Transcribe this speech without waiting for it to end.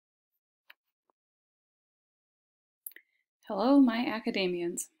Hello, my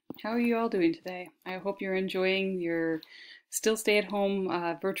academians. How are you all doing today? I hope you're enjoying your still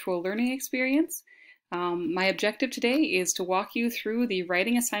stay-at-home virtual learning experience. My objective today is to walk you through the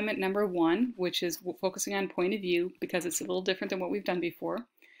writing assignment number 1, which is focusing on point of view because it's a little different than what we've done before.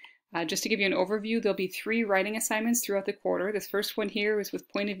 Just to give you an overview, there'll be 3 writing assignments throughout the quarter. This first one here is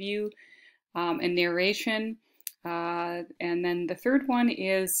with point of view and narration. And then the third one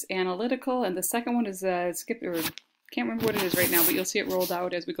is analytical, and the second one is can't remember what it is right now, but you'll see it rolled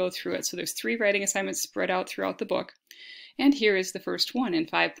out as we go through it. So there's 3 writing assignments spread out throughout the book. And here is the first one in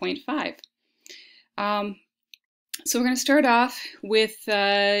 5.5. So we're going to start off with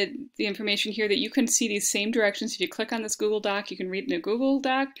the information here that you can see these same directions. If you click on this Google Doc, you can read in a Google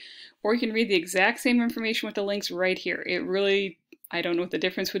Doc, or you can read the exact same information with the links right here. It really, I don't know what the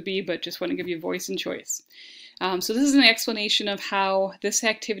difference would be, but just want to give you voice and choice. So this is an explanation of how this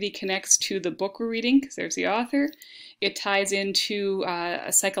activity connects to the book we're reading, because there's the author. It ties into a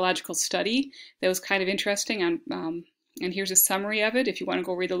psychological study that was kind of interesting. And here's a summary of it. If you want to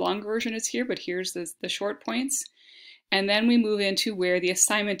go read the long version, it's here, but here's the short points. And then we move into where the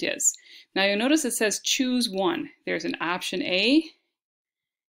assignment is. Now you'll notice it says choose one. There's an option A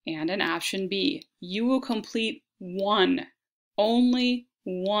and an option B. You will complete one, only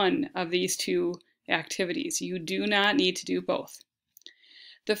one of these 2 activities. You do not need to do both.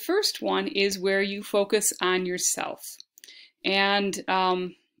 The first one is where you focus on yourself. And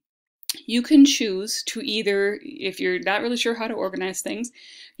you can choose to either, if you're not really sure how to organize things,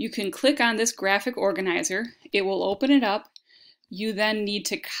 you can click on this graphic organizer. It will open it up. You then need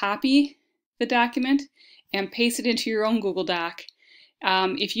to copy the document and paste it into your own Google Doc.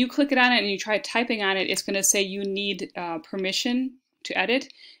 If you click it on it and you try typing on it, it's going to say you need permission to edit.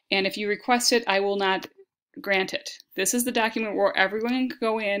 And if you request it, I will not grant it. This is the document where everyone can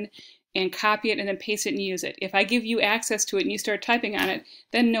go in and copy it and then paste it and use it. If I give you access to it and you start typing on it,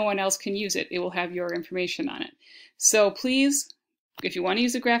 then no one else can use it. It will have your information on it. So please, if you want to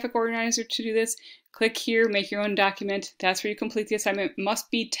use the graphic organizer to do this, click here, make your own document. That's where you complete the assignment. It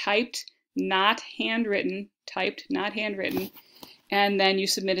must be typed, not handwritten. Typed, not handwritten. And then you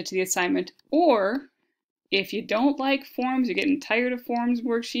submit it to the assignment. Or if you don't like forms, you're getting tired of forms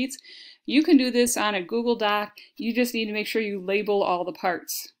worksheets, you can do this on a Google Doc. You just need to make sure you label all the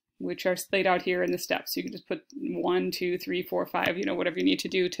parts, which are laid out here in the steps. You can just put 1, 2, 3, 4, 5, whatever you need to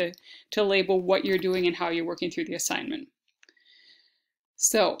do to label what you're doing and how you're working through the assignment.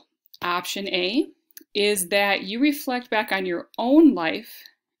 So, option A is that you reflect back on your own life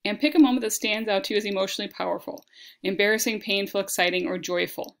and pick a moment that stands out to you as emotionally powerful, embarrassing, painful, exciting, or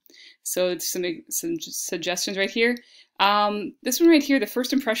joyful. So it's some suggestions right here. This one right here, the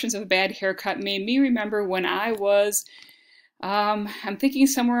first impressions of a bad haircut, made me remember when I was, I'm thinking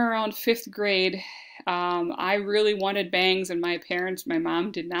somewhere around 5th grade. I really wanted bangs, and my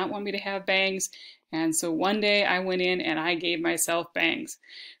mom did not want me to have bangs. And so one day I went in and I gave myself bangs.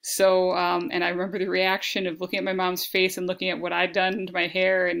 So, and I remember the reaction of looking at my mom's face and looking at what I'd done to my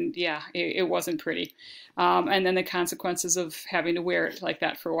hair, and yeah, it wasn't pretty. And then the consequences of having to wear it like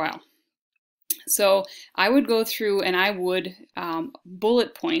that for a while. So I would go through and I would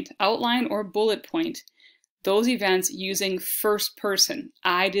bullet point, outline or bullet point those events using first person.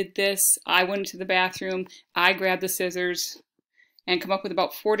 I did this, I went to the bathroom, I grabbed the scissors, and come up with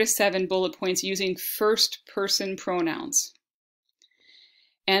about 4 to 7 bullet points using first person pronouns.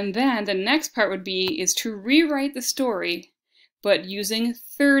 And then the next part would be is to rewrite the story, but using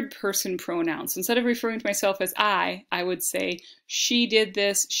third person pronouns. Instead of referring to myself as I would say, she did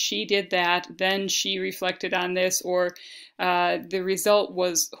this, she did that, then she reflected on this, or the result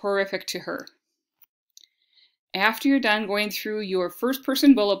was horrific to her. After you're done going through your first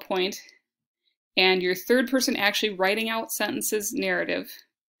person bullet point and your third person actually writing out sentences narrative,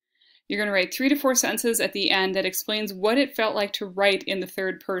 you're going to write 3 to 4 sentences at the end that explains what it felt like to write in the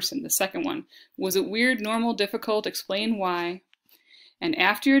third person, the second one. Was it weird, normal, difficult? Explain why. And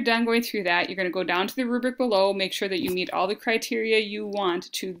after you're done going through that, you're going to go down to the rubric below, make sure that you meet all the criteria you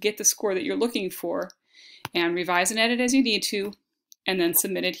want to get the score that you're looking for, and revise and edit as you need to, and then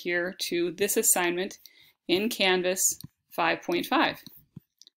submit it here to this assignment in Canvas 5.5.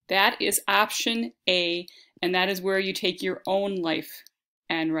 That is option A, and that is where you take your own life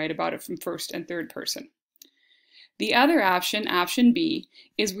and write about it from first and third person. The other option, option B,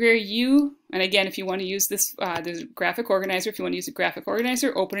 is where you, and again, if you want to use this, there's a graphic organizer. If you want to use a graphic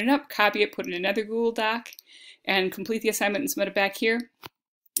organizer, open it up, copy it, put it in another Google Doc, and complete the assignment and submit it back here.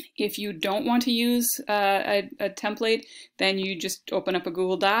 If you don't want to use a template, then you just open up a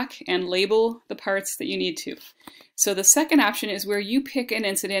Google Doc and label the parts that you need to. So the second option is where you pick an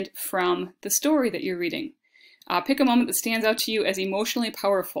incident from the story that you're reading. Pick a moment that stands out to you as emotionally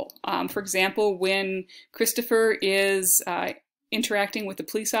powerful. For example, when Christopher is interacting with the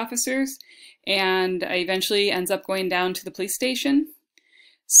police officers and eventually ends up going down to the police station.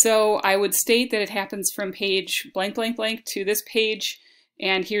 So I would state that it happens from page blank, blank, blank to this page,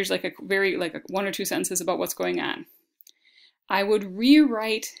 and here's like a one or two sentences about what's going on. I would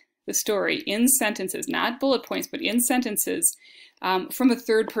rewrite the story in sentences, not bullet points, but in sentences from a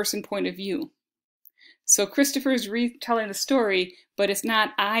third person point of view. So Christopher's retelling the story, but it's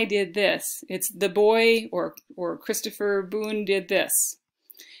not I did this. It's the boy or Christopher Boone did this.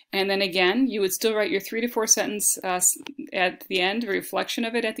 And then again, you would still write your 3 to 4 sentence at the end, a reflection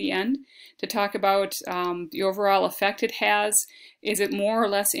of it at the end, to talk about the overall effect it has. Is it more or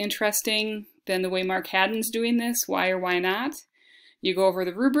less interesting than the way Mark Haddon's doing this? Why or why not? You go over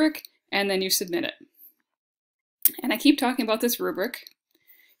the rubric, and then you submit it. And I keep talking about this rubric.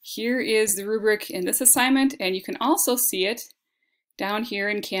 Here is the rubric in this assignment, and you can also see it down here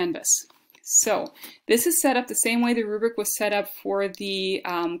in Canvas. So this is set up the same way the rubric was set up for the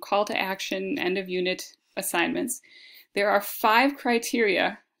call to action end of unit assignments. There are 5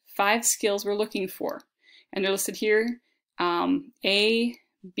 criteria, 5 skills we're looking for, and they're listed here, A,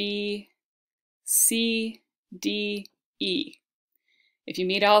 B, C, D, E. If you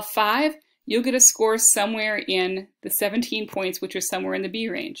meet all 5, you'll get a score somewhere in the 17 points, which is somewhere in the B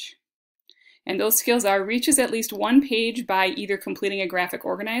range. And those skills are reaches at least 1 page by either completing a graphic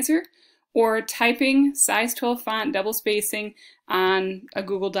organizer or typing size 12 font, double spacing on a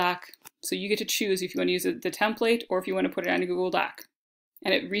Google Doc. So you get to choose if you want to use the template or if you want to put it on a Google Doc.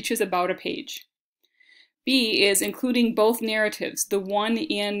 And it reaches about a page. B is including both narratives, the one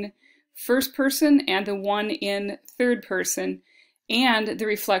in first person and the one in third person, and the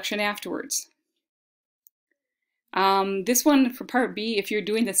reflection afterwards. This one for part B, if you're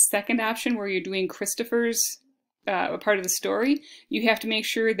doing the second option where you're doing Christopher's part of the story, you have to make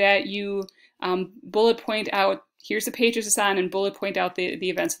sure that you bullet point out, here's the pages it's on, and bullet point out the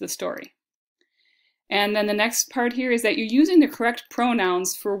events of the story. And then the next part here is that you're using the correct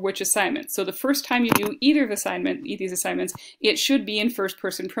pronouns for which assignment. So the first time you do either of these assignments, it should be in first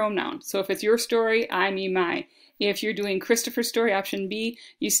person pronoun. So if it's your story, I, me, my. If you're doing Christopher's story, option B,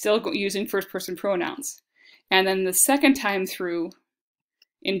 you still go using first person pronouns. And then the second time through,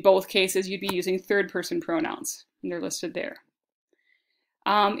 in both cases, you'd be using third person pronouns, and they're listed there.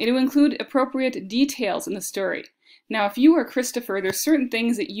 It will include appropriate details in the story. Now, if you are Christopher, there's certain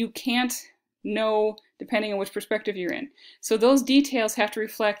things that you can't know depending on which perspective you're in. So those details have to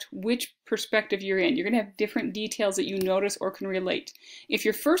reflect which perspective you're in. You're going to have different details that you notice or can relate. If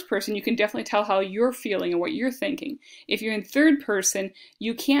you're first person, you can definitely tell how you're feeling and what you're thinking. If you're in third person,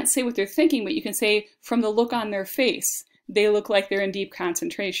 you can't say what they're thinking, but you can say from the look on their face, they look like they're in deep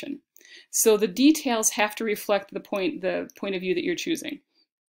concentration. So the details have to reflect the point of view that you're choosing.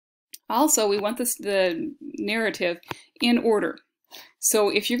 Also, we want the narrative in order. So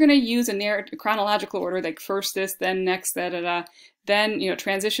if you're going to use a chronological order, like first this, then next, then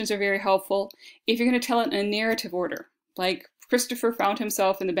transitions are very helpful. If you're going to tell it in a narrative order, like Christopher found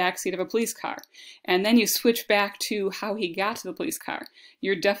himself in the backseat of a police car, and then you switch back to how he got to the police car,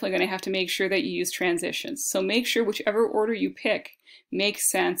 you're definitely going to have to make sure that you use transitions. So make sure whichever order you pick makes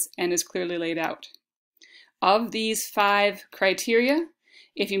sense and is clearly laid out. Of these 5 criteria,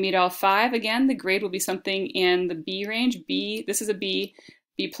 if you meet all 5, again, the grade will be something in the B range. B, this is a B,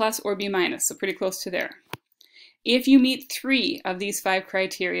 B plus or B minus, so pretty close to there. If you meet 3 of these 5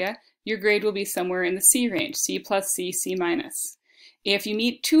 criteria, your grade will be somewhere in the C range, C plus, C, C minus. If you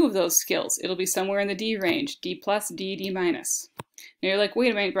meet 2 of those skills, it'll be somewhere in the D range, D plus, D, D minus. Now you're like,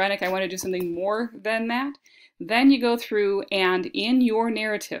 wait a minute, Bronick, I want to do something more than that. Then you go through and in your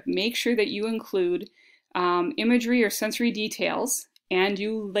narrative, make sure that you include imagery or sensory details, and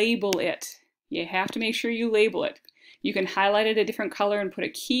you label it. You have to make sure you label it. You can highlight it a different color and put a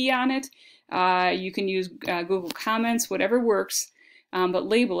key on it. You can use Google Comments, whatever works, but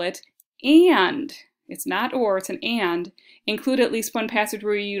label it. And, it's not or, it's an and, include at least one passage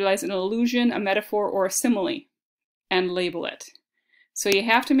where you utilize an allusion, a metaphor, or a simile, and label it. So you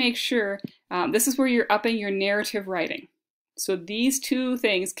have to make sure, this is where you're upping your narrative writing. So these 2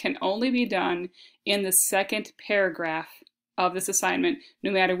 things can only be done in the second paragraph of this assignment.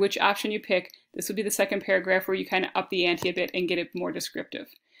 No matter which option you pick, this would be the second paragraph where you kind of up the ante a bit and get it more descriptive.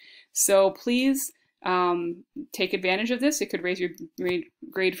 So please take advantage of this. It could raise your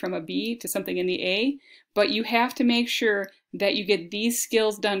grade from a B to something in the A, but you have to make sure that you get these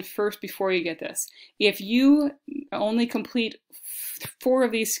skills done first before you get this. If you only complete 4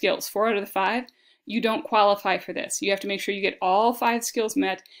 of these skills, 4 out of the 5, you don't qualify for this. You have to make sure you get all 5 skills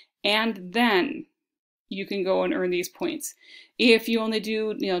met, and then you can go and earn these points. If you only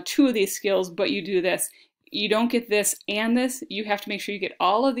do 2 of these skills, but you do this, you don't get this and this. You have to make sure you get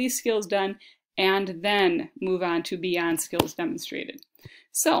all of these skills done and then move on to beyond skills demonstrated.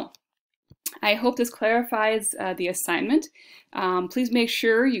 So I hope this clarifies the assignment. Please make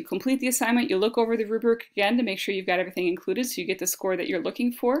sure you complete the assignment. You look over the rubric again to make sure you've got everything included so you get the score that you're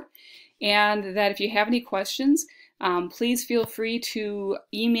looking for. And that if you have any questions, please feel free to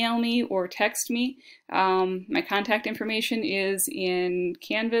email me or text me. My contact information is in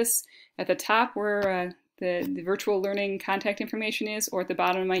Canvas at the top where the virtual learning contact information is, or at the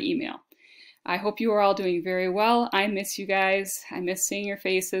bottom of my email. I hope you are all doing very well. I miss you guys. I miss seeing your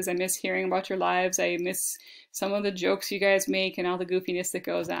faces. I miss hearing about your lives. I miss some of the jokes you guys make and all the goofiness that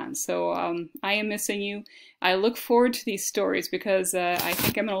goes on. So I am missing you. I look forward to these stories because I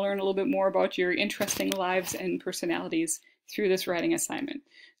think I'm going to learn a little bit more about your interesting lives and personalities through this writing assignment.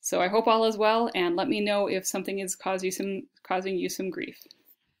 So I hope all is well, and let me know if something is causing you some grief.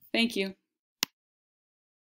 Thank you.